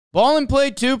Ball and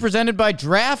Play 2 presented by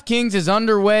DraftKings is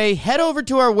underway. Head over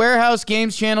to our Warehouse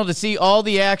Games channel to see all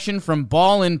the action from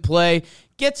Ball and Play.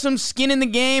 Get some skin in the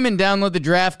game and download the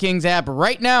DraftKings app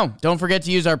right now. Don't forget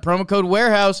to use our promo code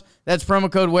WAREHOUSE. That's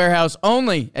promo code WAREHOUSE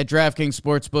only at DraftKings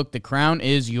Sportsbook. The crown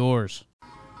is yours.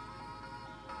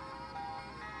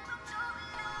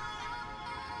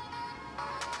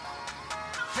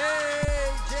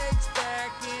 Hey, Jake's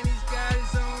back and he's got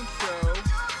his own show.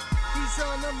 He's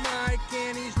on the mic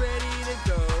and he's ready to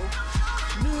go.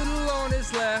 Noodle on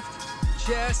his left,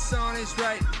 Jess on his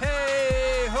right.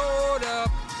 Hey, hold up,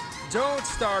 don't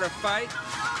start a fight.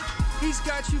 He's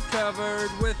got you covered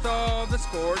with all the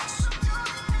sports.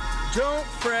 Don't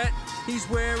fret, he's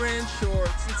wearing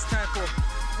shorts. It's time for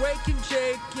Waking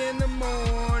Jake in the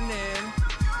morning,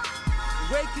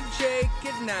 Waking Jake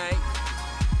at night.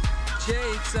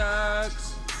 Jake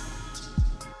sucks.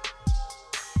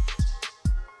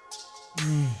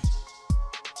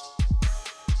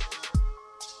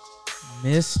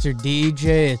 Mr.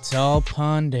 DJ, it's all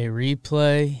Ponde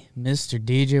replay. Mr.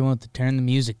 DJ wants to turn the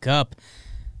music up.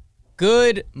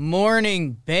 Good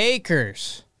morning,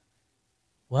 Bakers.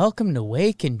 Welcome to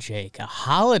Wake and Jake, a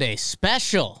holiday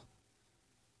special.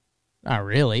 Not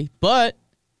really, but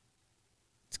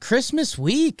it's Christmas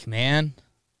week, man.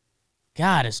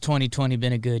 God, has 2020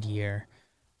 been a good year.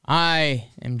 I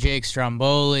am Jake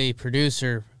Stromboli,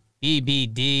 producer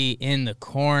BBD in the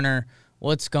corner.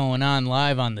 What's going on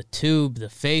live on the tube, the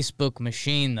Facebook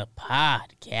machine, the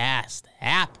podcast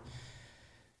app?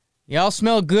 Y'all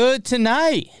smell good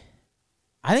tonight.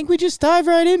 I think we just dive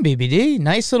right in, BBD.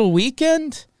 Nice little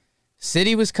weekend.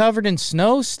 City was covered in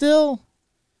snow still.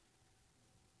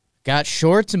 Got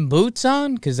shorts and boots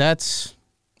on, because that's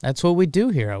what we do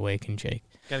here at Wake and Jake.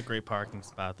 Got a great parking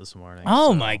spot this morning.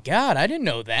 Oh, my God. I didn't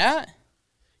know that.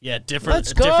 Yeah,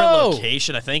 different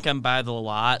location. I think I'm by the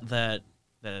lot that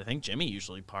I think Jimmy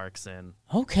usually parks in.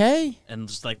 Okay. And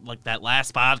just like that last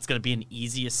spot, it's going to be an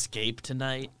easy escape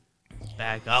tonight.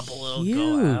 Back up a little, Huge.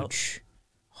 go out.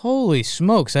 Holy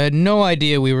smokes. I had no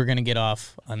idea we were going to get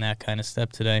off on that kind of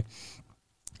step today.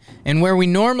 And where we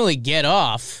normally get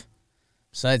off,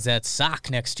 besides that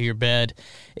sock next to your bed,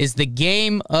 is the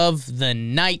game of the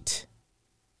night.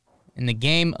 And the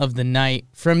game of the night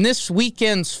from this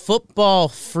weekend's football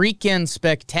freaking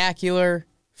spectacular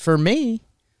for me.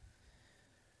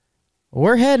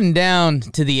 We're heading down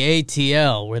to the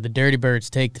ATL where the Dirty Birds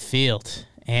take the field.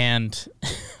 And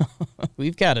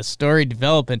we've got a story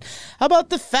developing. How about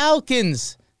the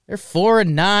Falcons? They're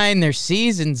 4-9. Their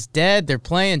season's dead. They're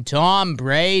playing Tom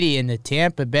Brady and the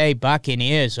Tampa Bay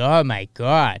Buccaneers. Oh, my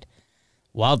God.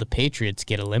 While the Patriots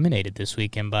get eliminated this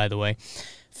weekend, by the way.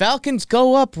 Falcons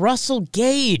go up. Russell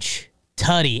Gage.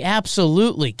 Tutty,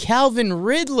 absolutely. Calvin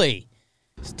Ridley.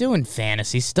 He's doing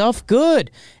fantasy stuff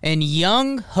good. And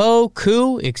Young Ho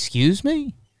Koo, excuse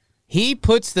me? He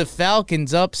puts the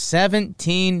Falcons up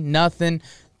 17-0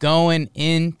 going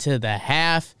into the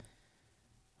half.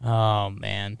 Oh,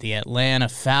 man, the Atlanta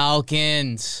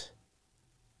Falcons.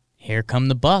 Here come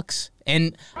the Bucs.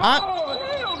 And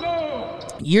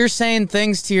you're saying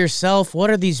things to yourself,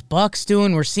 what are these Bucs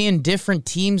doing? We're seeing different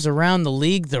teams around the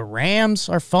league. The Rams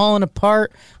are falling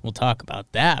apart. We'll talk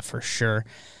about that for sure.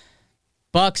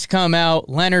 Bucs come out.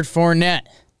 Leonard Fournette,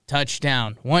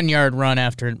 touchdown. 1-yard run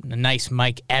after a nice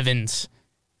Mike Evans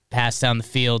pass down the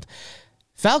field.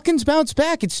 Falcons bounce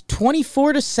back. It's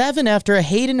 24-7 after a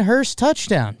Hayden Hurst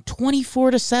touchdown.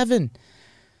 24-7.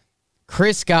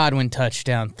 Chris Godwin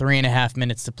touchdown. 3.5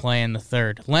 minutes to play in the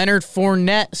third. Leonard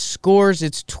Fournette scores.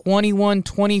 It's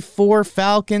 21-24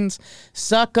 Falcons.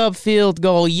 Suck up field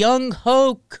goal. Young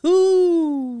Ho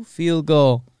Koo field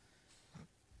goal.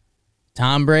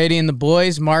 Tom Brady and the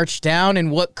boys march down in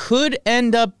what could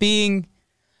end up being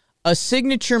a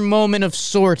signature moment of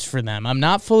sorts for them. I'm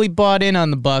not fully bought in on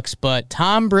the Bucs, but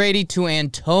Tom Brady to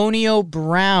Antonio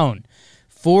Brown,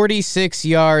 46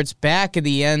 yards, back of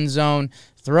the end zone,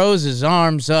 throws his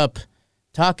arms up,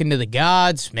 talking to the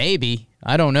gods, maybe.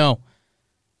 I don't know.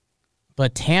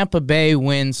 But Tampa Bay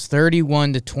wins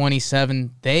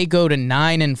 31-27. They go to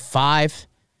 9-5.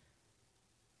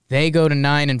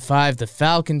 The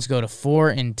Falcons go to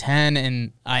 4-10.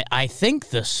 And I think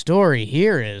the story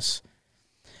here is,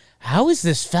 how is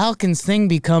this Falcons thing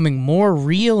becoming more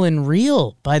real and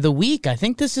real by the week? I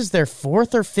think this is their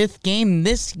 4th or 5th game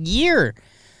this year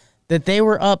that they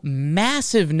were up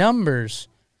massive numbers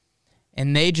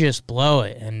and they just blow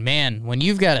it. And man, when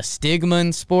you've got a stigma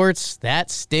in sports, that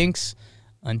stinks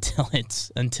until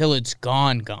it's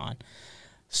gone.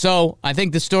 So I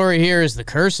think the story here is the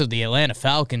curse of the Atlanta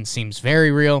Falcons seems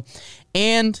very real.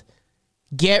 And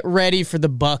get ready for the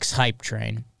Bucs hype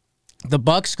train. The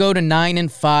Bucks go to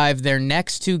 9-5. Their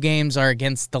next two games are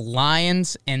against the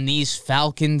Lions and these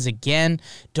Falcons again.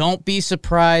 Don't be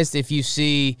surprised if you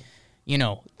see,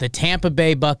 the Tampa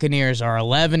Bay Buccaneers are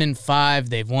 11-5.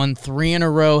 They've won 3 in a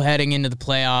row heading into the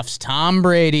playoffs. Tom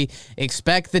Brady,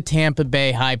 expect the Tampa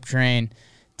Bay hype train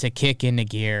to kick into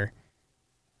gear.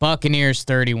 Buccaneers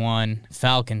 31,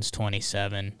 Falcons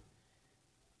 27.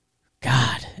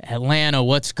 God, Atlanta,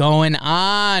 what's going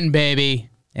on, baby?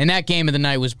 And that game of the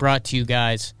night was brought to you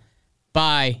guys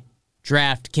by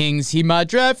DraftKings. He my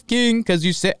draft king, because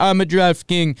you say I'm a draft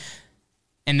king.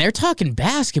 And they're talking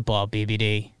basketball,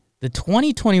 BBD. The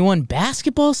 2021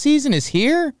 basketball season is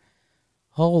here?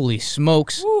 Holy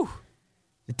smokes. Woo.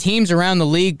 The teams around the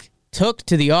league took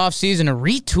to the offseason to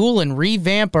retool and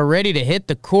revamp are ready to hit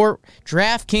the court.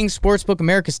 DraftKings Sportsbook,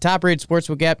 America's top-rated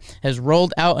sportsbook app, has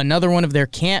rolled out another one of their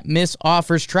can't-miss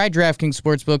offers. Try DraftKings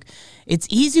Sportsbook. It's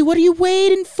easy. What are you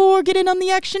waiting for? Get in on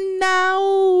the action now.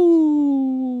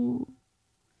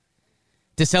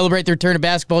 To celebrate the return of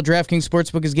basketball, DraftKings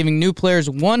Sportsbook is giving new players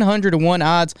 100-to-1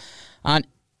 odds on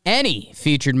any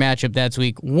featured matchup that's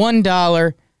week.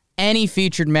 $1. Any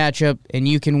featured matchup, and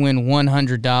you can win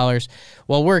 $100.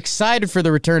 While we're excited for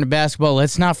the return of basketball,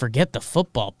 let's not forget the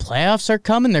football playoffs are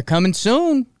coming. They're coming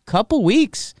soon. Couple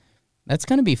weeks. That's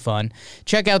going to be fun.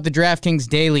 Check out the DraftKings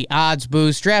Daily Odds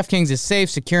Boost. DraftKings is safe,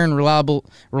 secure, and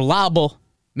reliable,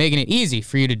 making it easy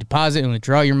for you to deposit and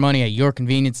withdraw your money at your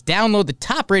convenience. Download the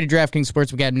top-rated DraftKings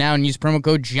Sportsbook app now and use promo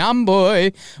code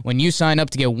JOHNBOY when you sign up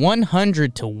to get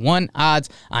 100-to-1 odds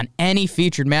on any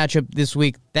featured matchup this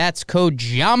week. That's code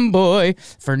JOHNBOY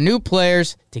for new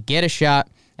players to get a shot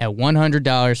at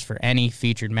 $100 for any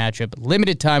featured matchup.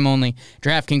 Limited time only.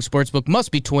 DraftKings Sportsbook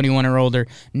must be 21 or older.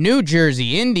 New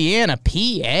Jersey, Indiana,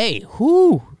 PA.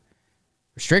 Whoo!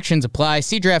 Restrictions apply.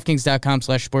 See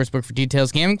DraftKings.com/sportsbook for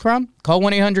details. Gambling problem? Call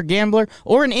 1-800-GAMBLER.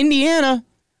 Or in Indiana,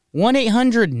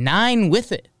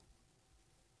 1-800-9-WITH-IT.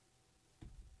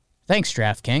 Thanks,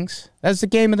 DraftKings. That's the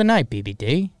game of the night,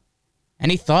 BBD.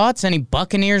 Any thoughts? Any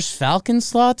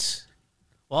Buccaneers-Falcons thoughts?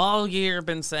 Well, all year I've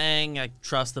been saying I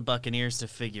trust the Buccaneers to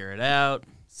figure it out.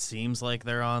 Seems like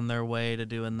they're on their way to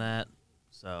doing that.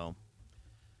 So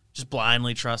just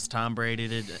blindly trust Tom Brady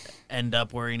to end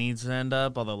up where he needs to end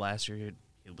up, although last year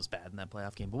he was bad in that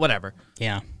playoff game. But whatever.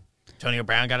 Yeah. Antonio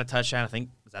Brown got a touchdown. I think,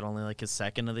 is that only like his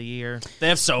second of the year? They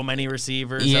have so many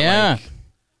receivers. Yeah. That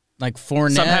like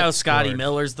Fournette. Somehow Scotty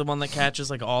Miller's the one that catches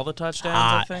like all the touchdowns,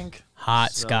 I think.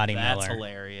 Hot Scotty Miller. That's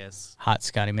hilarious. Hot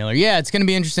Scotty Miller. Yeah, it's going to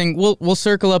be interesting. We'll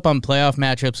circle up on playoff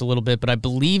matchups a little bit, but I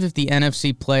believe if the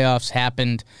NFC playoffs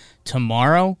happened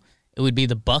tomorrow, it would be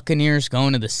the Buccaneers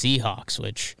going to the Seahawks,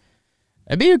 which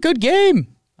that'd be a good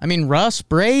game. I mean, Russ,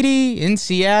 Brady in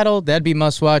Seattle, that'd be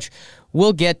must-watch.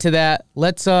 We'll get to that.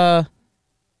 Let's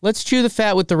chew the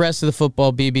fat with the rest of the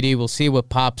football, BBD. We'll see what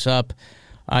pops up.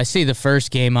 I see the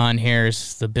first game on here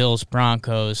is the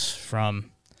Bills-Broncos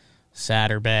from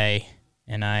Saturday,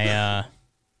 and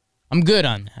I'm good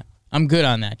on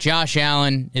that. Josh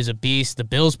Allen is a beast. The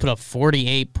Bills put up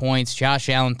 48 points. Josh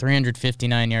Allen,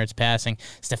 359 yards passing.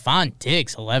 Stephon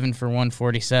Diggs, 11 for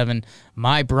 147.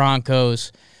 My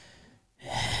Broncos,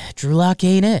 Drew Lock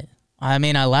ain't it. I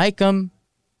mean, I like him.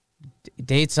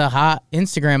 Dates a hot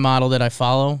Instagram model that I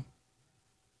follow,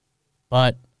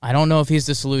 but I don't know if he's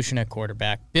the solution at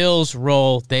quarterback. Bills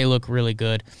roll. They look really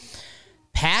good.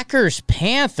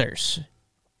 Packers-Panthers.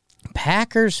 Pack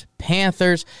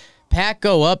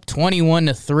go up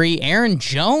 21-3. Aaron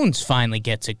Jones finally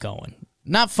gets it going.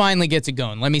 Not finally gets it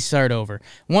going. Let me start over.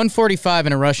 145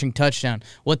 and a rushing touchdown.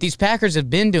 What these Packers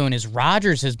have been doing is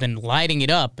Rodgers has been lighting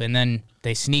it up, and then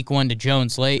they sneak one to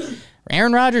Jones late.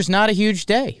 Aaron Rodgers, not a huge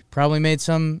day. Probably made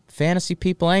some fantasy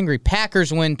people angry.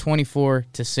 Packers win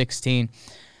 24-16.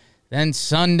 Then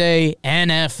Sunday,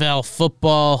 NFL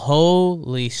football.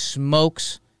 Holy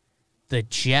smokes. The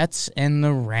Jets and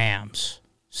the Rams.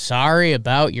 Sorry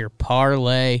about your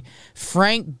parlay.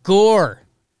 Frank Gore,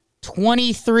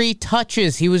 23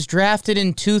 touches. He was drafted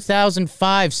in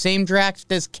 2005. Same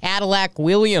draft as Cadillac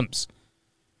Williams.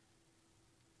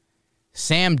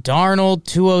 Sam Darnold,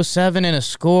 207 and a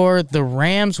score. The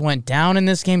Rams went down in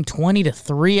this game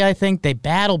 20-3, I think. They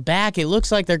battled back. It looks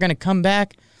like they're going to come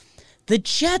back. The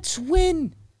Jets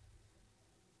win.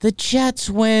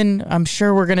 I'm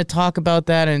sure we're going to talk about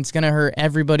that, and it's going to hurt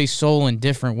everybody's soul in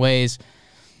different ways.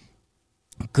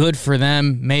 Good for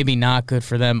them, maybe not good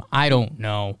for them. I don't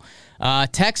know.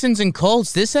 Texans and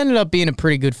Colts, this ended up being a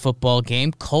pretty good football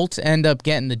game. Colts end up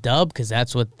getting the dub because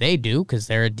that's what they do, because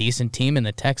they're a decent team and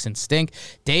the Texans stink.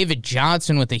 David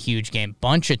Johnson with a huge game.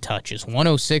 Bunch of touches.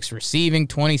 106 receiving,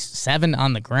 27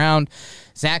 on the ground.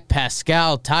 Zach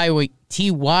Pascal,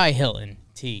 T.Y. Hilton.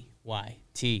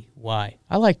 T-Y.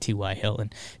 I like T.Y.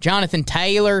 Hilton. Jonathan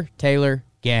Taylor,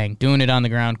 gang, doing it on the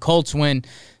ground. Colts win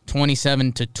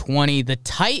 27-20. The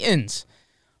Titans,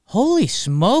 holy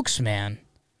smokes, man.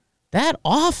 That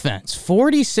offense,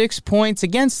 46 points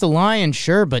against the Lions,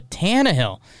 sure, but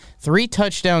Tannehill, 3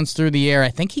 touchdowns through the air. I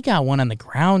think he got one on the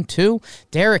ground, too.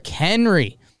 Derrick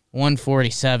Henry,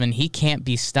 147. He can't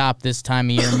be stopped this time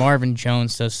of year. Marvin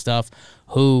Jones does stuff.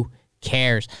 Who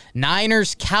cares?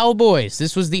 Niners, Cowboys.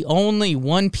 This was the only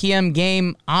 1 p.m.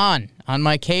 game on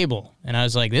my cable. And I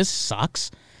was like, this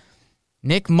sucks.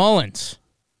 Nick Mullins.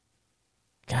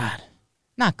 God,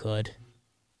 not good.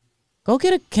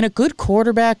 Can a good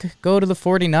quarterback go to the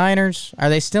 49ers? Are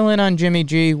they still in on Jimmy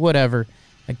G? Whatever.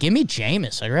 Give me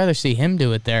Jameis. I'd rather see him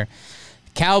do it there.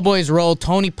 Cowboys roll.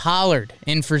 Tony Pollard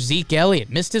in for Zeke Elliott.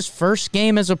 Missed his first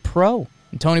game as a pro.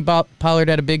 And Tony Pollard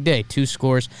had a big day. 2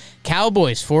 scores.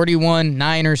 Cowboys 41,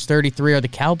 Niners 33. Are the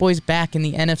Cowboys back in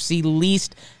the NFC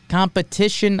least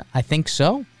competition? I think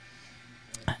so.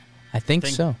 I think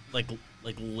so.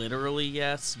 Like literally,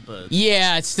 yes, but...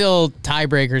 Yeah, it's still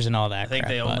tiebreakers and all that I think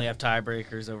crap, they only have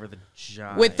tiebreakers over the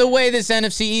Giants. With the way this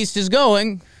NFC East is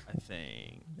going, I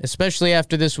think. Especially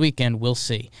after this weekend, we'll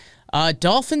see.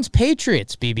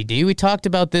 Dolphins-Patriots, BBD. We talked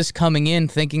about this coming in,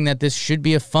 thinking that this should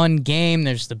be a fun game.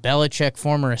 There's the Belichick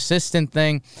former assistant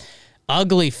thing.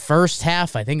 Ugly first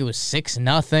half. I think it was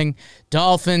 6-0.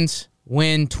 Dolphins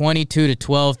win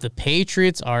 22-12. The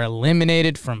Patriots are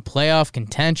eliminated from playoff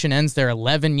contention. Ends their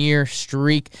 11-year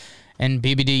streak. And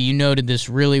BBD, you noted this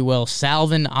really well.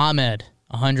 Salvin Ahmed,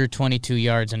 122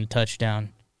 yards and a touchdown.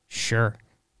 Sure.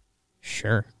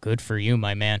 Good for you,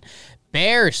 my man.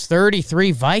 Bears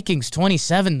 33, Vikings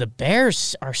 27. The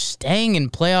Bears are staying in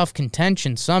playoff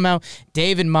contention somehow.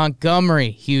 David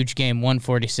Montgomery, huge game,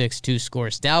 146, 2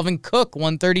 scores. Dalvin Cook,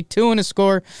 132 and a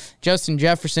score. Justin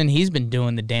Jefferson, he's been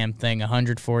doing the damn thing,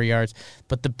 104 yards.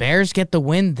 But the Bears get the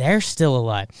win. They're still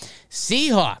alive.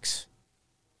 Seahawks,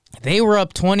 they were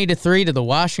up 20-3 to the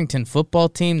Washington football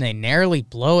team. They narrowly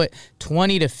blow it,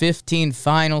 20-15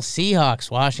 final. Seahawks,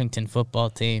 Washington football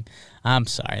team. I'm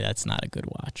sorry, that's not a good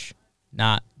watch.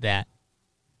 Not that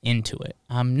into it.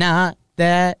 I'm not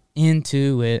that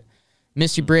into it.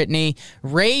 Miss you, Brittany.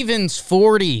 Ravens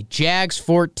 40, Jags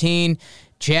 14.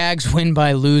 Jags win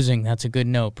by losing. That's a good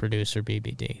note, producer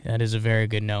BBD. That is a very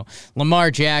good note.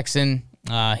 Lamar Jackson,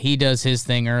 he does his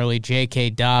thing early. J.K.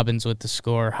 Dobbins with the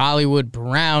score. Hollywood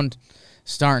Brown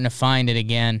starting to find it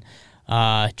again.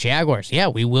 Jaguars, yeah,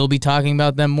 we will be talking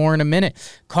about them more in a minute.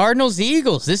 Cardinals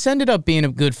Eagles, this ended up being a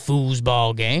good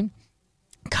foosball game.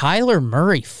 Kyler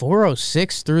Murray,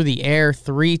 406 through the air,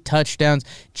 3 touchdowns.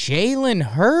 Jalen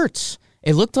Hurts.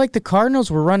 It looked like the Cardinals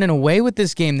were running away with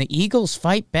this game. The Eagles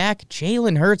fight back.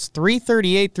 Jalen Hurts,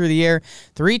 338 through the air,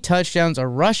 3 touchdowns, a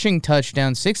rushing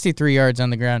touchdown, 63 yards on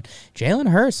the ground. Jalen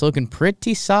Hurts looking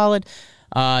pretty solid.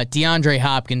 DeAndre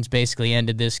Hopkins basically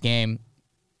ended this game.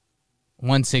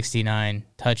 169,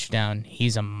 touchdown.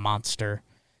 He's a monster.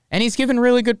 And he's given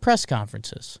really good press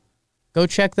conferences. Go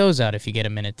check those out if you get a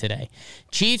minute today.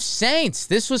 Chiefs-Saints.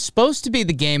 This was supposed to be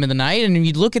the game of the night, and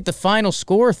you'd look at the final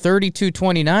score,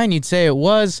 32-29, you'd say it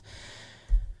was.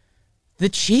 The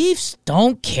Chiefs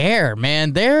don't care,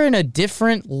 man. They're in a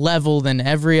different level than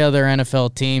every other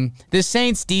NFL team. The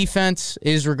Saints defense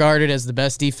is regarded as the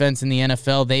best defense in the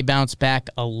NFL. They bounce back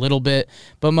a little bit.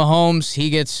 But Mahomes, he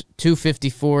gets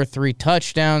 254, 3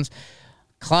 touchdowns.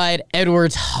 Clyde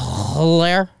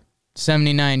Edwards-Helaire,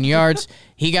 79 yards.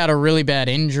 He got a really bad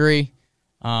injury.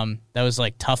 That was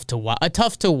like tough to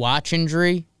watch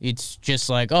injury. It's just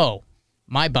like, oh,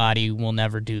 my body will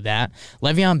never do that.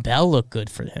 Le'Veon Bell looked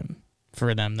good for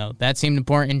them though. That seemed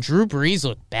important. And Drew Brees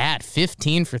looked bad.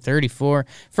 15 for 34.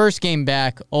 First game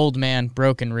back, old man,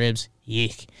 broken ribs.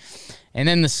 Yeek. And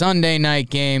then the Sunday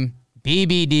night game,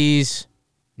 BBD's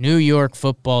New York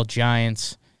Football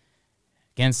Giants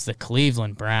against the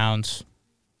Cleveland Browns.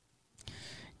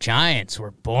 Giants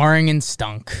were boring and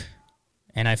stunk.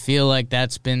 And I feel like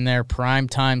that's been their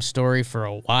primetime story for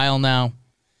a while now.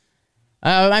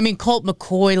 Colt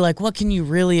McCoy, like, what can you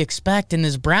really expect? And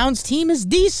this Browns team is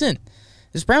decent.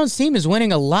 This Browns team is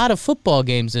winning a lot of football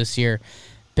games this year.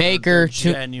 Baker,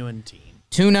 genuine team.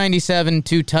 297,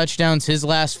 2 touchdowns. His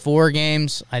last 4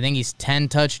 games, I think he's 10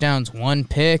 touchdowns, 1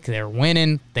 pick. They're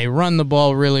winning. They run the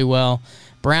ball really well.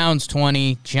 Browns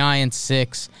 20, Giants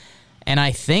 6. And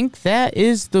I think that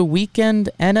is the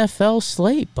weekend NFL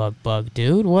slate, Bug,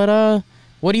 dude. What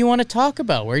do you want to talk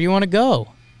about? Where do you want to go?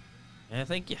 I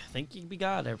think you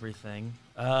got everything.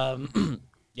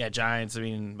 Yeah, Giants,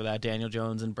 without Daniel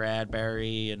Jones and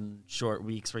Bradbury and short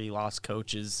weeks where you lost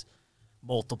coaches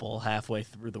multiple halfway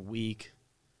through the week.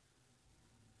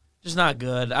 Just not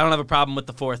good. I don't have a problem with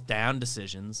the fourth down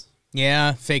decisions.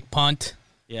 Yeah, fake punt.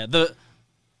 Yeah,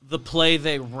 the play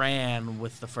they ran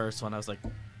with the first one, I was like,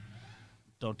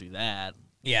 don't do that.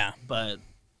 Yeah. But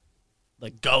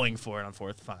like going for it on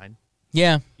fourth, fine.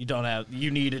 Yeah.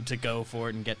 You needed to go for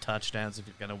it and get touchdowns if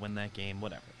you're gonna win that game,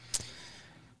 whatever.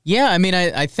 Yeah, I mean,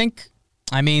 I think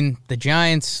the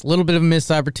Giants, a little bit of a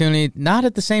missed opportunity, not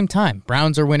at the same time.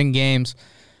 Browns are winning games.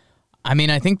 I mean,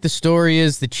 I think the story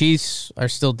is the Chiefs are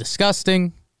still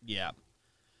disgusting. Yeah.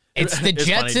 It's the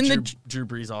Jets funny. and Drew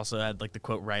Brees also had like the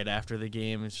quote right after the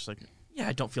game. It's just like, yeah,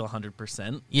 I don't feel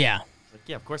 100%. Yeah. Like,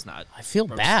 yeah, of course not. I feel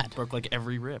bad. Broke like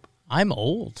every rib. I'm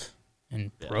old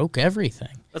and broke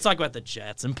everything. Let's talk about the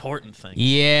Jets. Important thing.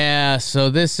 Yeah, so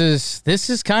this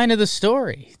is kind of the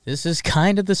story. This is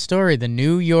kind of the story. The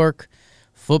New York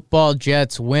Football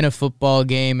Jets win a football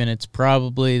game, and it's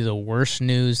probably the worst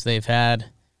news they've had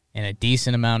in a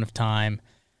decent amount of time.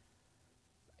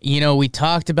 You know, we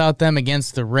talked about them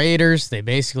against the Raiders. They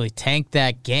basically tanked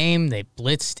that game. They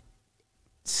blitzed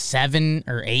 7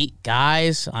 or 8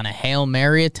 guys on a Hail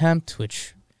Mary attempt,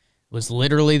 which was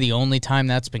literally the only time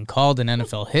that's been called in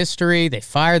NFL history. They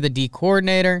fire the D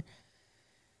coordinator.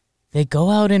 They go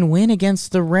out and win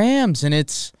against the Rams, and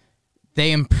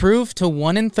they improve to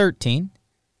 1-13,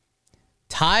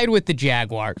 tied with the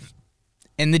Jaguars,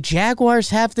 and the Jaguars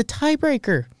have the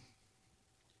tiebreaker.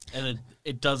 And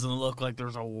it doesn't look like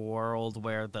there's a world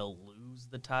where they'll lose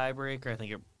the tiebreaker. I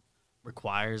think it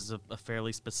requires a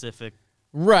fairly specific.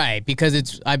 Right,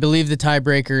 because I believe the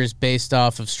tiebreaker is based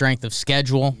off of strength of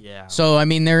schedule. Yeah. So, I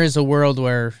mean, there is a world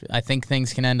where I think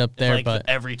things can end up there, Like but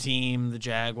every team the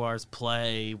Jaguars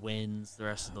play wins the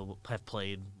rest of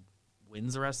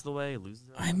wins the rest of the way, loses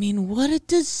the rest I mean, what a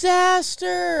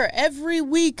disaster every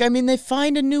week. I mean, they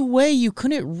find a new way. You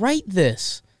couldn't write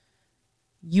this.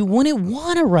 You wouldn't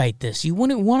want to write this. You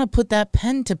wouldn't want to put that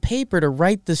pen to paper to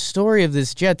write the story of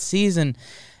this Jets season.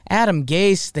 Adam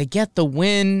Gase, they get the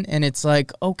win, and it's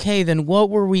like, okay, then what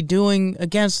were we doing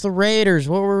against the Raiders?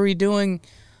 What were we doing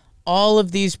all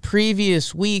of these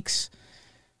previous weeks?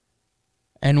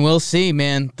 And we'll see,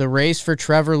 man. The race for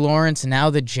Trevor Lawrence, now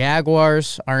the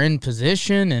Jaguars are in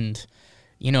position, and,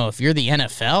 you know, if you're the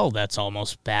NFL, that's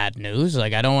almost bad news.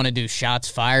 Like, I don't want to do shots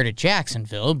fired at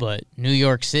Jacksonville, but New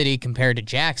York City compared to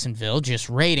Jacksonville, just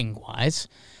rating-wise,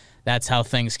 that's how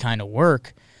things kind of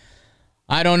work.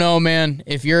 I don't know, man.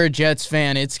 If you're a Jets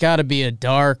fan, it's got to be a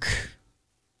dark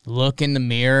look in the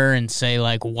mirror and say,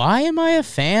 like, why am I a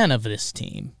fan of this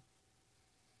team?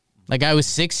 Like, I was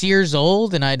 6 years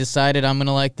old and I decided I'm going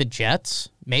to like the Jets.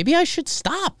 Maybe I should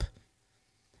stop.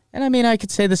 And I mean, I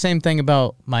could say the same thing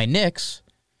about my Knicks,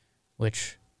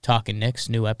 which, talking Knicks,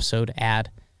 new episode, ad.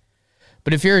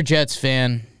 But if you're a Jets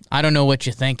fan, I don't know what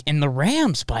you think. And the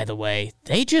Rams, by the way,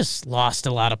 they just lost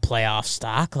a lot of playoff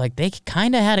stock. Like, they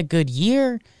kind of had a good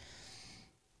year.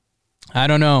 I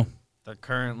don't know. They're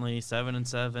currently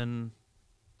 7-7.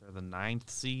 They're the 9th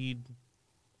seed.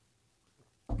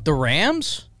 The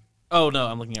Rams? Oh, no,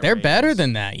 I'm looking at They're Raiders. better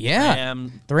than that, yeah.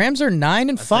 The Rams are 9-5.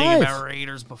 I was thinking about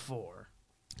Raiders before.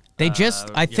 They just,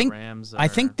 I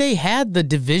think they had the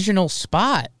divisional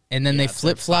spot, and then they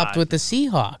flip-flopped with the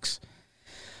Seahawks.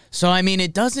 So, I mean,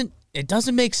 it doesn't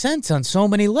make sense on so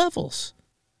many levels.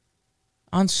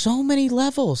 On so many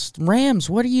levels. Rams,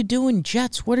 what are you doing?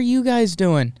 Jets, what are you guys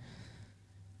doing?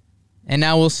 And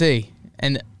now we'll see.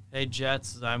 And hey,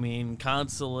 Jets, I mean,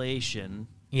 consolation.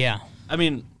 Yeah. I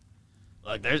mean,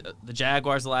 look, the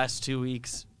Jaguars the last 2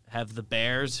 weeks have the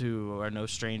Bears, who are no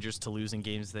strangers to losing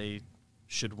games they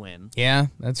should win. Yeah,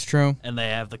 that's true. And they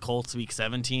have the Colts week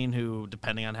 17, who,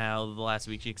 depending on how the last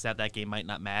week shakes out, that game might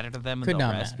not matter to them, and Could they'll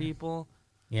not rest matter. people.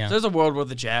 Yeah. So there's a world where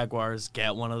the Jaguars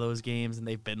get one of those games, and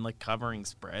they've been like covering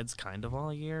spreads kind of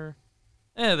all year.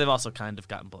 And they've also kind of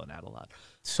gotten blown out a lot.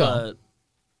 So,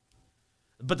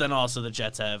 But then also the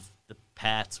Jets have the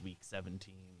Pats week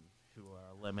 17, who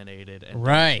are eliminated and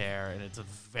Right. don't care, and it's a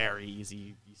very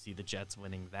easy. You see the Jets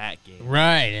winning that game,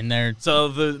 right, and they're So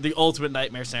the ultimate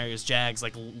nightmare scenario is Jags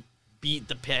beat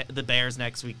the Bears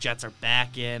next week. Jets are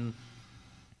back in,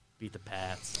 beat the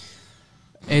Pats.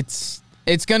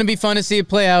 it's going to be fun to see it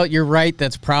play out. You're right.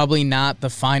 That's probably not the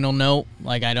final note.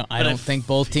 Like, I don't think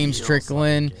both teams feels trickle like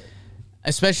in. it.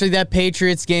 Especially that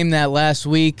Patriots game that last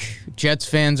week. Jets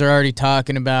fans are already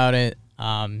talking about it.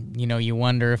 You know, you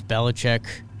wonder if Belichick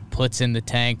puts in the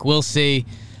tank. We'll see.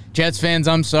 Jets fans,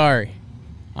 I'm sorry.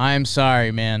 I'm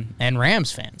sorry, man. And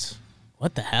Rams fans,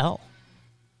 what the hell?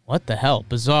 What the hell?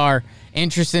 Bizarre.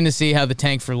 Interesting to see how the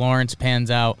tank for Lawrence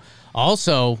pans out.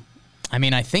 Also, I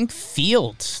mean, I think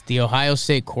Fields, the Ohio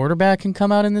State quarterback, can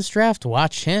come out in this draft.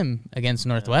 Watch him against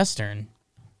Northwestern.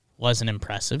 wasn't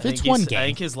impressive. I It's think one I game.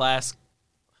 think his last.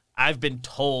 I've been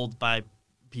told by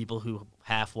people who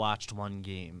half watched one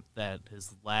game that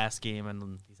his last game,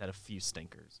 and he's had a few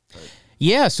stinkers. But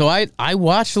Yeah, so I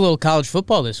watched a little college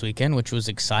football this weekend, which was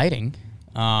exciting.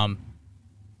 And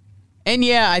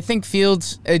yeah, I think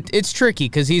Fields, it's tricky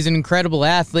because he's an incredible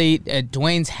athlete.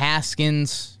 Dwayne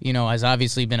Haskins, has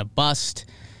obviously been a bust.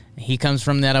 He comes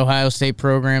from that Ohio State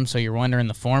program, so you're wondering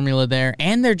the formula there.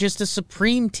 And they're just a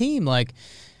supreme team. Like,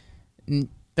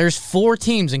 there's 4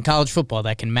 teams in college football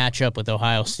that can match up with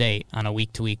Ohio State on a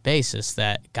week-to-week basis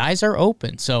that guys are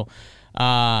open. So,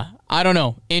 I don't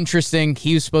know. Interesting.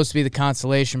 He was supposed to be the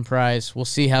consolation prize. We'll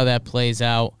see how that plays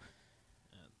out.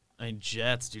 I mean,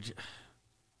 Jets, dude, you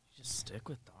just stick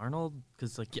with Darnold?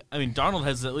 Because, Darnold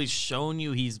has at least shown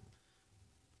you he's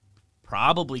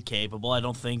probably capable. I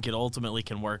don't think it ultimately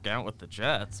can work out with the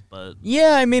Jets, but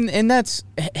Yeah, I mean, and that's,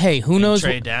 hey, who knows?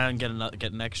 trade down, get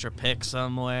an extra pick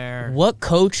somewhere. What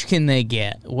coach can they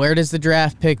get? Where does the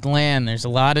draft pick land? There's a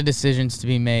lot of decisions to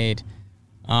be made.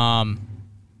 God,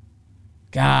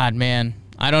 man.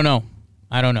 I don't know.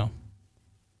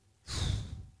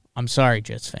 I'm sorry,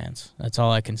 Jets fans. That's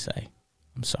all I can say.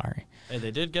 I'm sorry. Hey,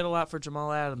 they did get a lot for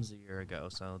Jamal Adams a year ago,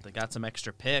 so they got some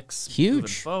extra picks. Huge. Moving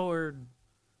forward.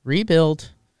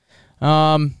 Rebuild.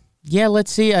 Yeah,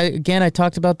 let's see. I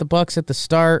talked about the Bucs at the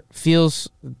start. Feels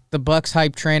the Bucs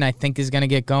hype train, I think, is going to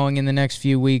get going in the next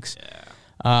few weeks.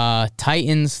 Yeah.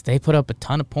 Titans, they put up a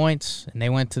ton of points, and they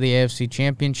went to the AFC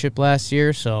Championship last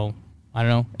year, so I don't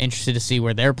know. Interested to see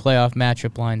where their playoff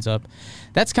matchup lines up.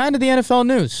 That's kind of the NFL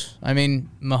news. I mean,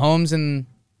 Mahomes and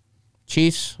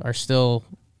Chiefs are still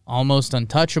almost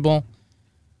untouchable.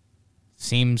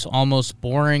 Seems almost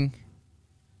boring.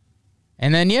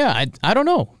 And then, yeah, I don't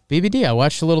know. BBD, I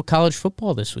watched a little college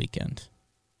football this weekend.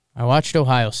 I watched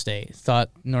Ohio State. Thought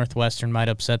Northwestern might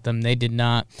upset them. They did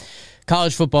not.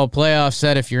 College football playoff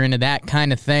set, if you're into that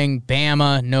kind of thing,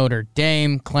 Bama, Notre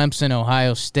Dame, Clemson,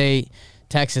 Ohio State,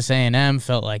 Texas A&M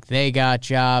felt like they got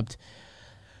jobbed.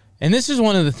 And this is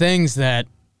one of the things that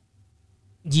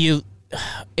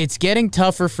it's getting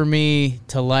tougher for me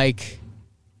to like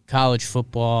college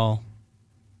football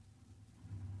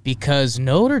because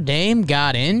Notre Dame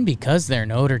got in because they're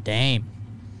Notre Dame.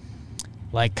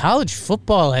 Like, college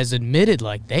football has admitted,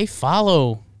 like, they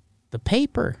follow the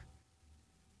paper.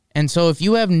 And so if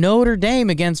you have Notre Dame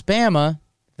against Bama,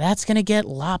 that's going to get a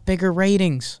lot bigger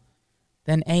ratings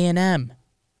than A&M.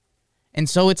 And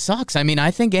so it sucks. I mean,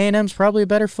 I think A&M's probably a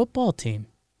better football team.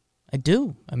 I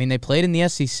do. I mean, they played in the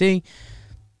SEC.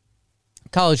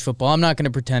 College football, I'm not going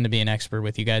to pretend to be an expert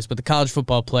with you guys, but the college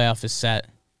football playoff is set.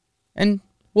 And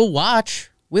we'll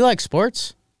watch. We like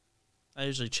sports. I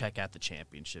usually check out the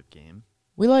championship game.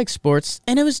 We like sports.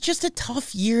 And it was just a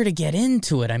tough year to get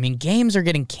into it. I mean, games are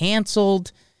getting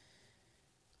canceled.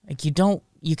 Like,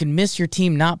 you can miss your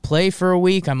team not play for a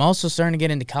week. I'm also starting to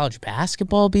get into college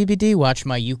basketball, BBD. Watch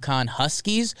my UConn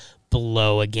Huskies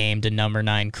blow a game to number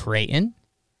 9 Creighton.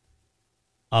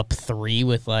 Up 3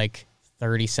 with like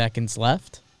 30 seconds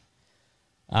left.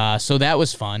 So that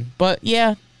was fun. But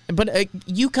yeah,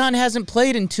 UConn hasn't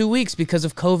played in 2 weeks because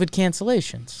of COVID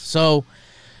cancellations. So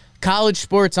college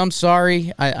sports, I'm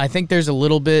sorry. I think there's a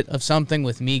little bit of something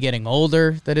with me getting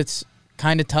older that it's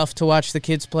kind of tough to watch the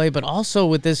kids play. But also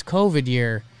with this COVID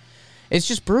year, it's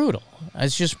just brutal.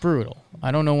 It's just brutal.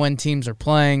 I don't know when teams are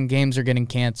playing. Games are getting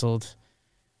canceled.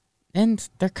 And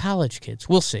they're college kids.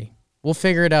 We'll see. We'll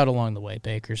figure it out along the way,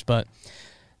 Bakers. But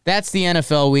that's the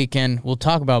NFL weekend. We'll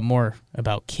talk about more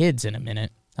about kids in a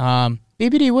minute.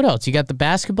 BBD, what else? You got the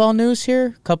basketball news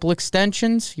here? Couple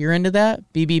extensions. You're into that?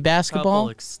 BB basketball? Couple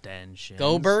extensions.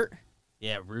 Gobert?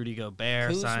 Yeah, Rudy Gobert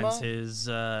Kuzma?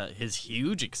 signs his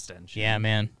huge extension. Yeah,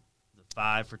 man. The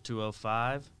 5 for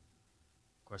 $205. Of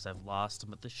course, I've lost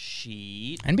him at the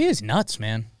sheet. NBA's nuts,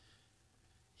 man.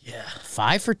 Yeah.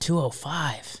 5 for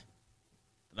 $205.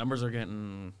 The numbers are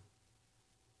getting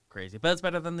crazy, but it's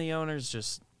better than the owners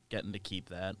just getting to keep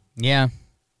that. Yeah.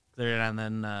 And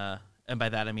then, and by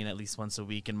that I mean at least once a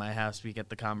week in my house we get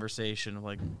the conversation of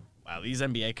like, wow, these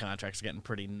NBA contracts are getting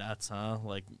pretty nuts, huh?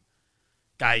 Like,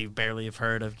 guy you barely have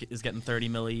heard of is getting $30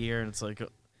 million a year, and it's like,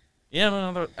 yeah,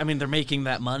 no, I mean they're making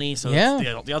that money, so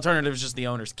Yeah. the alternative is just the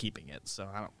owners keeping it. So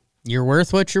I don't. You're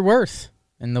worth what you're worth.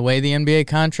 And the way the NBA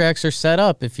contracts are set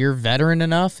up, if you're veteran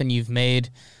enough and you've made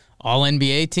all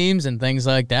NBA teams and things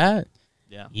like that,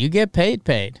 Yeah. you get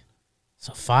paid.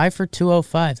 So 5 for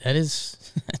 $205.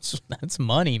 That's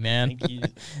money, I man.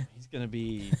 think he's gonna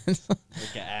be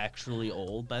like actually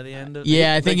old by the end of.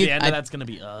 Yeah, I think the end of that's gonna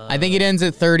be. I think it ends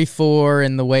at 34,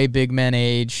 and the way big men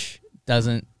age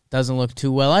doesn't look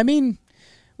too well. I mean,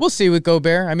 we'll see with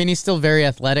Gobert. I mean, he's still very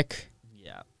athletic.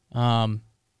 Yeah.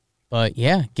 But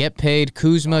yeah, get paid.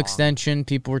 Kuzma extension.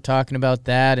 People were talking about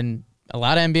that, and a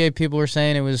lot of NBA people were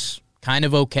saying it was kind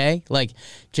of okay. Like,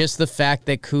 just the fact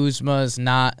that Kuzma is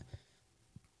not,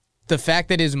 the fact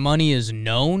that his money is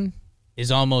known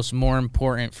is almost more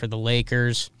important for the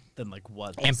Lakers Than like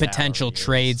what and potential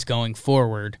trades going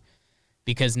forward,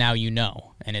 because now you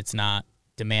know, and it's not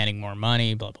demanding more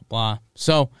money, blah, blah, blah.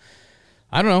 So,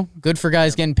 I don't know. Good for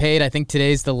guys getting paid. I think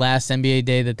today's the last NBA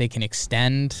day that they can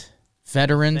extend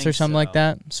veterans or something like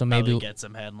that. So maybe we'll get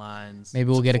some headlines. Maybe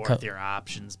we'll get a couple fourth-year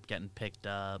options getting picked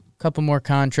up. Couple more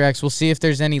contracts. We'll see if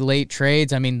there's any late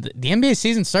trades. I mean, the NBA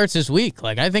season starts this week.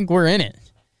 Like, I think we're in it.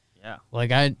 Yeah.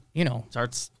 Like,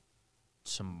 starts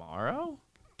tomorrow?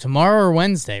 Tomorrow or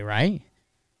Wednesday, right?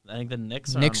 I think the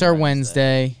Knicks are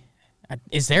Wednesday.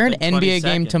 Is there an NBA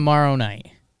game tomorrow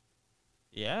night?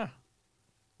 Yeah.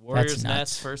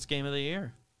 Warriors-Nets, first game of the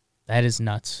year. That is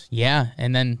nuts. Yeah,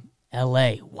 and then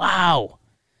L.A. Wow.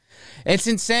 It's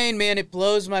insane, man. It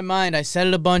blows my mind. I said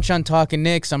it a bunch on Talking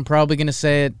Knicks. I'm probably going to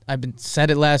say it. Said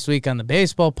it last week on the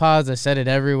baseball pods. I said it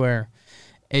everywhere.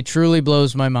 It truly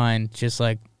blows my mind, just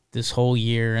like this whole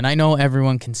year. And I know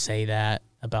everyone can say that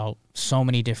about so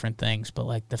many different things, but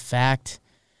like the fact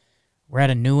we're at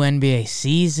a new NBA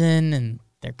season and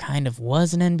there kind of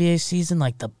was an NBA season,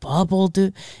 like the bubble,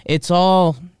 dude. It's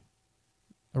all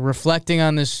reflecting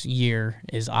on this year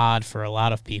is odd for a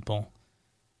lot of people.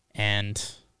 And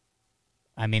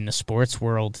I mean, the sports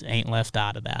world ain't left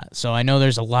out of that. So I know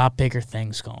there's a lot bigger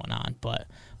things going on, but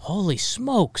holy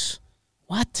smokes.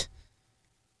 What?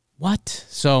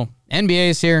 So NBA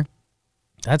is here.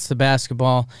 That's the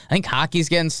basketball. I think hockey's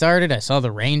getting started. I saw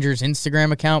the Rangers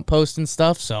Instagram account posting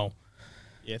stuff, so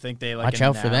yeah, I think they watch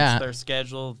out for that. Their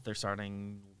schedule. They're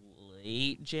starting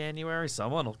late January.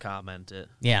 Someone will comment it.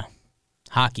 Yeah.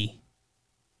 Hockey.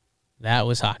 That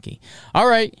was hockey. All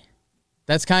right.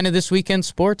 That's kind of this weekend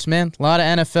sports, man. A lot of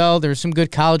NFL. There's some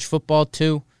good college football,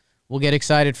 too. We'll get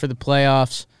excited for the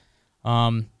playoffs.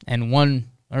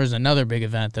 There's another big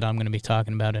event that I'm going to be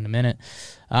talking about in a minute.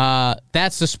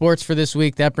 That's the sports for this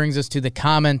week. That brings us to the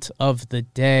comment of the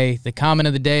day. The comment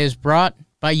of the day is brought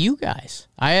by you guys.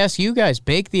 I ask you guys,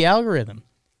 bake the algorithm.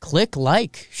 Click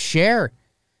like, share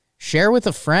with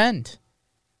a friend.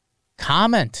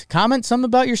 Comment something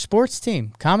about your sports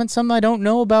team. Comment something I don't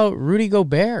know about Rudy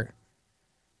Gobert.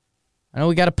 I know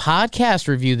we got a podcast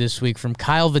review this week from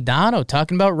Kyle Vidano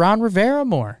talking about Ron Rivera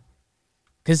more.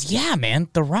 Because, yeah, man,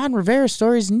 the Ron Rivera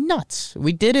story is nuts.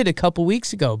 We did it a couple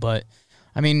weeks ago, but,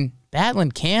 I mean,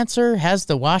 battling cancer, has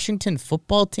the Washington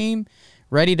football team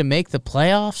ready to make the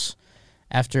playoffs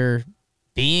after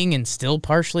being and still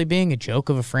partially being a joke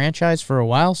of a franchise for a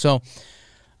while. So,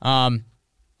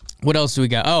 what else do we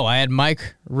got? Oh, I had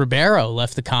Mike Ribeiro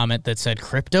left the comment that said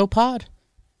CryptoPod,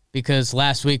 because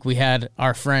last week we had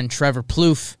our friend Trevor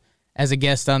Plouffe as a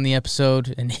guest on the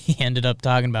episode, and he ended up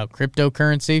talking about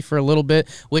cryptocurrency for a little bit,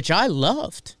 which I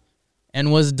loved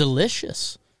and was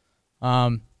delicious.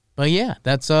 But yeah,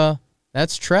 that's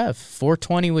Trev,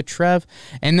 420 with Trev.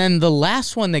 And then the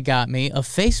last one that got me, a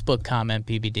Facebook comment,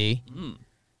 BBD,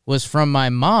 was from my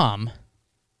mom,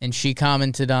 and she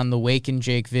commented on the Wake and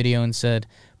Jake video and said,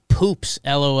 "Poops,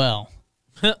 LOL,"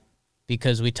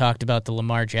 because we talked about the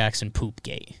Lamar Jackson poop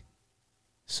gate.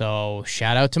 So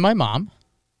shout out to my mom.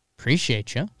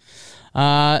 Appreciate you.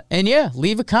 And yeah,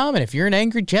 leave a comment if you're an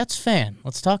angry Jets fan.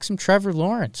 Let's talk some Trevor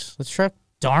Lawrence. Let's try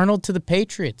Darnold to the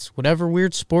Patriots. Whatever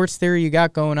weird sports theory you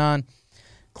got going on,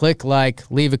 click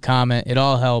like, leave a comment. It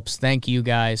all helps. Thank you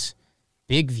guys.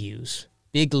 Big views.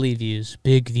 Bigly views.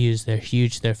 Big views. They're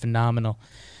huge. They're phenomenal.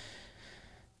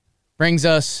 Brings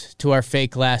us to our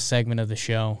fake last segment of the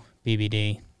show,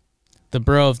 BBD, the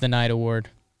Bro of the Night Award.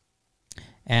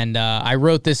 And I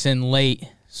wrote this in late,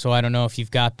 so I don't know if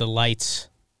you've got the lights.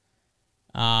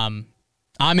 I'm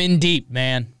in deep,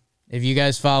 man. If you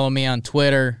guys follow me on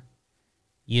Twitter,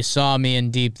 you saw me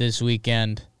in deep this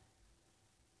weekend.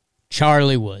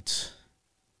 Charlie Woods.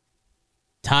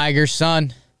 Tiger's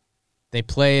son. They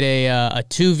played a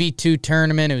 2v2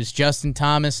 tournament. It was Justin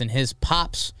Thomas and his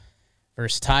pops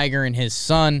versus Tiger and his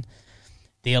son.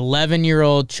 The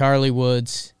 11-year-old Charlie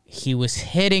Woods, he was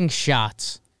hitting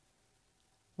shots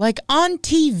like on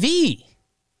TV.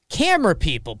 Camera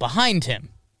people behind him.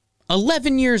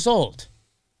 11 years old.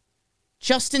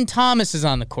 Justin Thomas is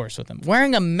on the course with him,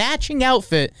 wearing a matching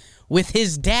outfit with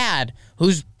his dad,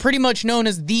 who's pretty much known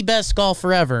as the best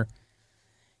golfer ever.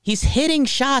 He's hitting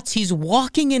shots. He's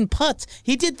walking in putts.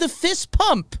 He did the fist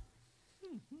pump.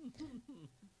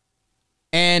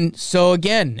 And so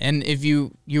again, and if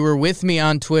you were with me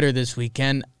on Twitter this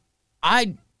weekend,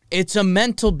 it's a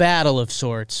mental battle of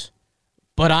sorts,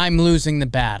 but I'm losing the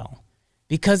battle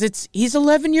because he's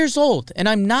 11 years old, and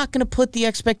I'm not going to put the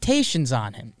expectations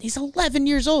on him. He's 11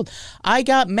 years old. I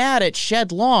got mad at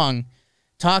Shed Long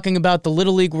talking about the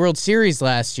Little League World Series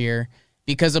last year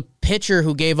because a pitcher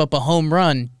who gave up a home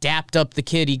run dapped up the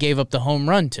kid he gave up the home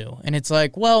run to. And it's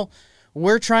like, well,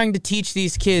 we're trying to teach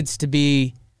these kids to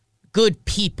be good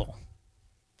people,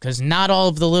 because not all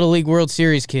of the Little League World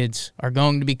Series kids are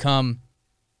going to become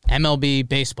MLB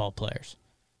baseball players.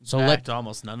 So In fact,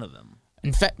 almost none of them.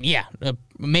 In fact, yeah,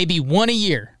 maybe one a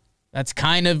year. That's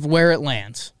kind of where it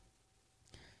lands.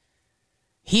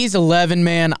 He's 11,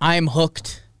 man. I'm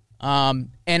hooked. And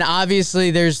obviously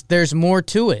there's more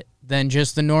to it than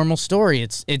just the normal story.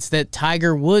 It's that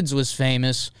Tiger Woods was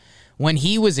famous when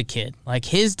he was a kid. Like,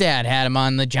 his dad had him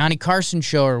on the Johnny Carson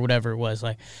show or whatever it was.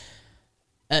 Like,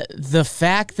 the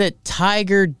fact that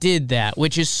Tiger did that,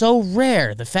 which is so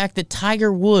rare, the fact that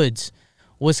Tiger Woods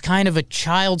was kind of a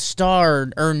child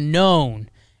star or known,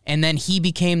 and then he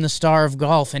became the star of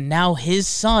golf, and now his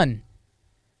son,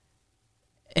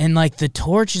 and like the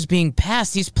torch is being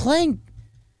passed. He's playing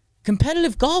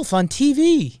competitive golf on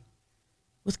TV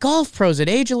with golf pros at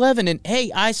age 11, and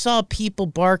hey, I saw people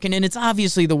barking, and it's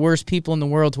obviously the worst people in the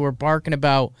world who are barking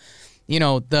about,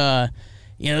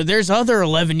 there's other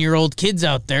 11-year-old kids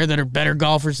out there that are better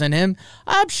golfers than him.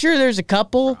 I'm sure there's a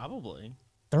couple. Probably.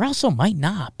 There also might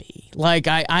not be. Like,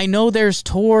 I know there's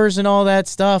tours and all that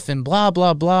stuff and blah,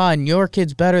 blah, blah, and your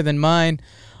kid's better than mine.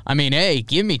 I mean, hey,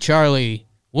 give me Charlie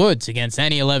Woods against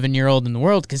any 11-year-old in the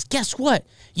world, because guess what?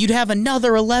 You'd have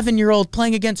another 11-year-old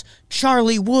playing against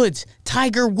Charlie Woods,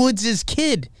 Tiger Woods'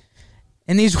 kid.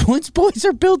 And these Woods boys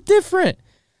are built different.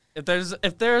 If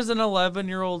there's an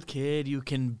 11-year-old kid you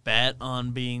can bet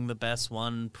on being the best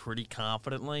one pretty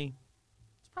confidently,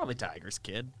 it's probably Tiger's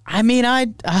kid. I mean,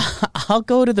 I'll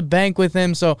go to the bank with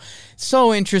him.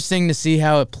 So interesting to see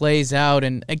how it plays out.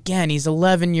 And again, he's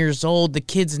 11 years old. The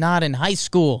kid's not in high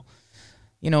school.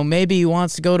 Maybe he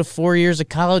wants to go to 4 years of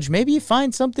college. Maybe you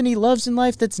find something he loves in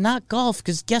life that's not golf,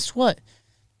 because guess what?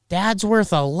 Dad's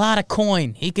worth a lot of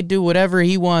coin. He could do whatever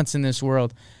he wants in this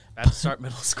world. Got to start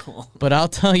middle school. But I'll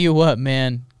tell you what,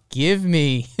 man. Give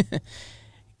me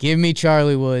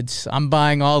Charlie Woods. I'm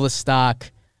buying all the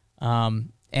stock.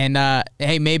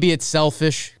 Hey, maybe it's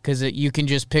selfish because you can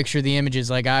just picture the images.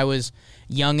 Like, I was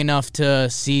young enough to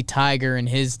see Tiger and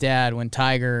his dad when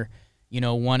Tiger,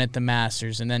 won at the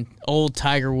Masters. And then old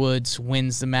Tiger Woods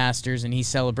wins the Masters, and he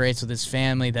celebrates with his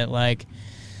family that, like,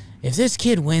 if this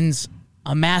kid wins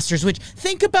a Masters, which,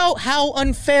 think about how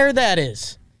unfair that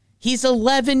is. He's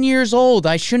 11 years old.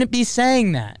 I shouldn't be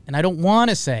saying that, and I don't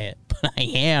want to say it, but I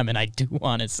am, and I do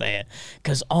want to say it,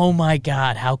 because, oh my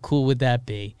God, how cool would that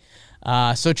be?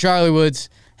 So Charlie Woods,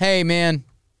 hey, man,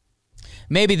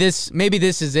 maybe this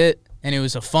is it, and it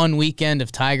was a fun weekend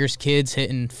of Tiger's kids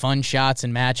hitting fun shots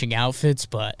and matching outfits,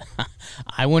 but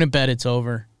I wouldn't bet it's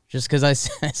over just because I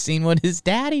seen what his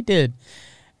daddy did,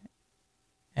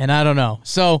 and I don't know.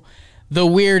 So the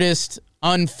weirdest,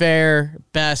 unfair,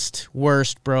 best,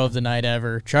 worst bro of the night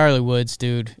ever, Charlie Woods,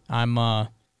 dude. I'm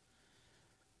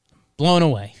blown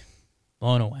away.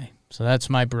 So that's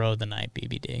my bro of the night,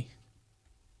 BBD.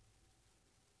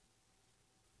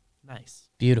 Nice.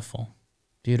 Beautiful.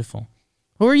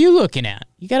 Who are you looking at?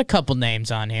 You got a couple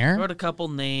names on here. Wrote a couple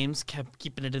names, kept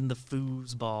keeping it in the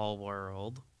foosball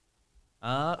world.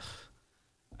 I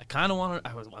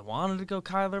wanted to go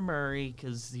Kyler Murray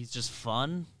because he's just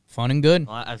fun. Fun and good.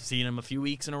 Well, I've seen him a few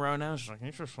weeks in a row now. It's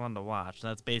just fun to watch.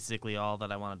 That's basically all that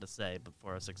I wanted to say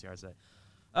before a 6-yard say.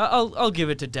 I'll give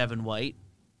it to Devin White.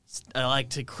 I like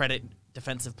to credit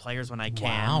defensive players when I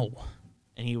can. Wow.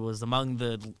 And he was among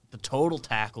the total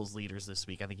tackles leaders this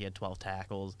week. I think he had 12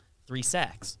 tackles, 3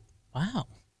 sacks. Wow.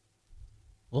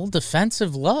 A little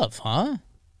defensive love, huh?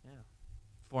 Yeah.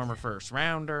 Former first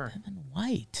rounder. Devin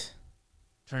White.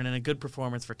 Turned in a good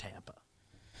performance for Tampa.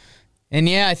 And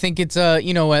yeah, I think it's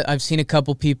I've seen a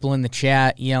couple people in the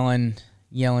chat yelling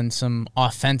some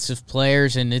offensive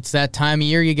players, and it's that time of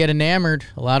year you get enamored.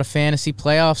 A lot of fantasy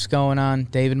playoffs going on.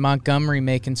 David Montgomery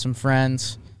making some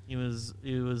friends. He was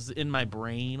in my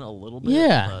brain a little bit.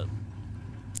 Yeah.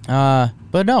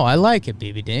 But no, I like it,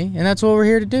 BBD, and that's what we're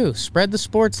here to do. Spread the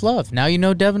sports love. Now you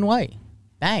know Devin White.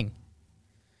 Bang.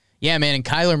 Yeah, man, and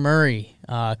Kyler Murray,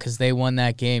 because they won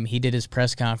that game, he did his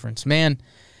press conference. Man,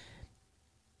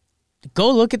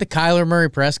 go look at the Kyler Murray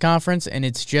press conference, and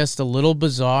it's just a little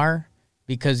bizarre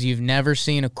because you've never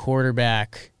seen a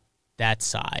quarterback that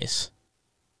size.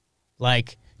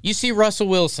 Like, you see Russell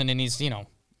Wilson, and he's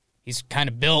kind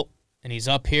of built, and he's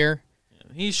up here.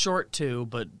 He's short too,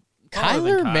 but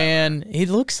Kyler, man, he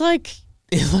looks like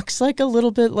a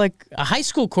little bit like a high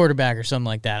school quarterback or something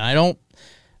like that.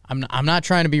 I'm not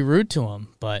trying to be rude to him,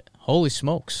 but holy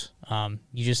smokes.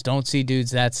 You just don't see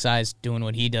dudes that size doing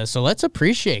what he does. So let's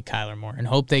appreciate Kyler Moore and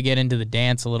hope they get into the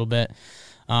dance a little bit.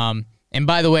 And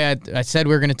by the way, I said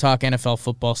we were going to talk NFL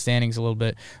football standings a little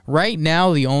bit. Right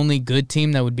now, the only good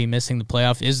team that would be missing the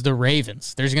playoff is the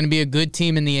Ravens. There's going to be a good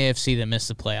team in the AFC that missed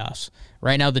the playoffs.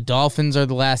 Right now, the Dolphins are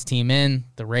the last team in.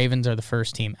 The Ravens are the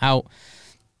first team out.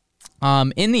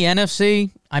 In the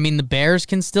NFC, I mean, the Bears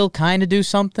can still kind of do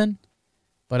something,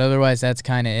 but otherwise, that's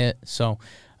kind of it. So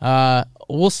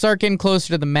we'll start getting closer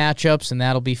to the matchups, and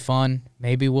that'll be fun.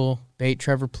 Maybe we'll bait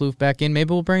Trevor Plouffe back in.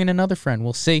 Maybe we'll bring in another friend.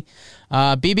 We'll see.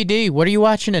 BBD, what are you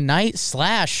watching tonight?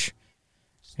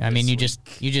 I mean, you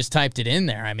just typed it in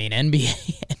there. I mean,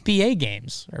 NBA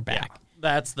games are back. Yeah,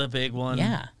 that's the big one.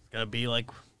 Yeah. It's going to be like,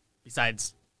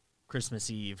 besides Christmas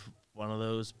Eve, one of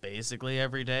those basically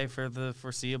every day for the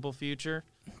foreseeable future.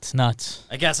 It's nuts.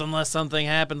 I guess unless something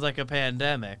happens like a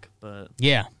pandemic, but...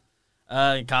 Yeah.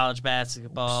 In college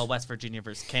basketball, West Virginia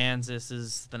versus Kansas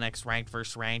is the next ranked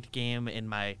versus ranked game in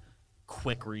my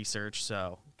quick research,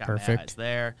 so got Perfect. my eyes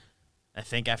there. I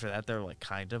think after that they're like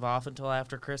kind of off until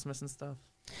after Christmas and stuff.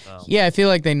 So, Yeah, I feel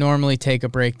like they normally take a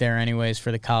break there anyways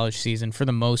for the college season for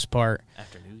the most part.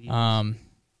 after New Year's.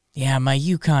 Yeah, my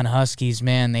UConn Huskies,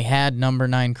 man, they had number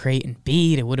 9 Creighton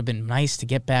beat. It would have been nice to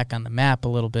get back on the map a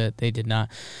little bit. They did not.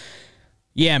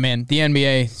 Yeah, man, the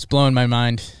NBA is blowing my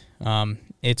mind.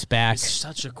 It's back. It's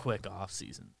such a quick off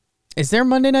season. Is there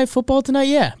Monday Night Football tonight?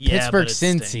 Yeah. Yeah, Pittsburgh, but it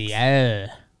Cincy. stinks. Yeah.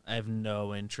 I have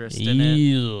no interest in it,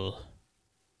 Ew.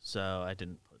 so I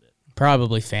didn't put it.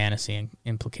 Probably fantasy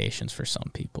implications for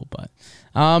some people, but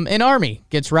an Army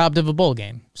gets robbed of a bowl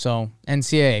game. So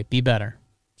NCAA, be better.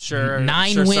 Sure,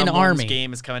 9-win someone's Army.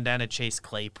 game is coming down to Chase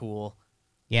Claypool.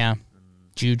 Yeah.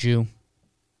 Juju.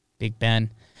 Big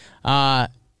Ben.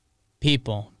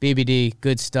 People, BBD,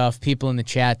 good stuff. People in the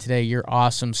chat today, you're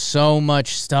awesome. So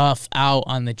much stuff out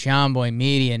on the John Boy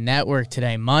Media Network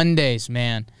today. Mondays,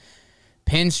 man.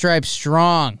 Pinstripe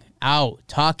Strong out.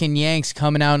 Talking Yanks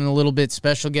coming out in a little bit.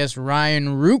 Special guest Ryan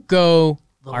Rucco,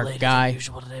 our guy.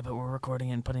 Usual today, but we're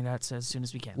recording and putting it out as soon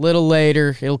as we can. Little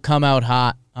later, it'll come out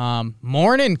hot.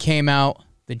 Morning came out.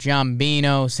 The John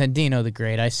Bino. Sandino the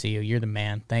Great, I see you. You're the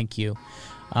man. Thank you.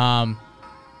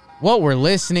 What we're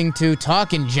listening to,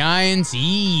 Talking Giants,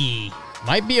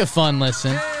 might be a fun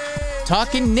listen.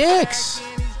 Talking Knicks,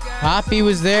 Poppy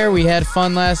was there. We had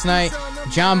fun last night.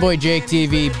 John Boy Jake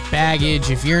TV,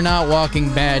 baggage. If you're not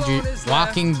walking baggage,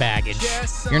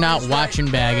 you're not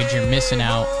watching baggage, you're missing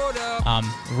out.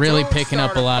 Really picking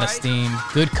up a lot of steam.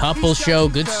 Good couple show,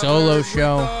 good solo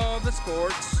show.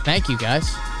 Thank you,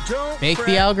 guys. Bake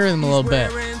the algorithm a little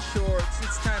bit.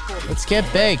 Let's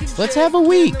get baked. Let's have a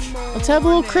week. Let's have a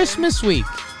little Christmas week.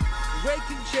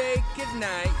 Waking Jake at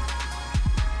night.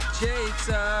 Jake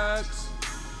sucks.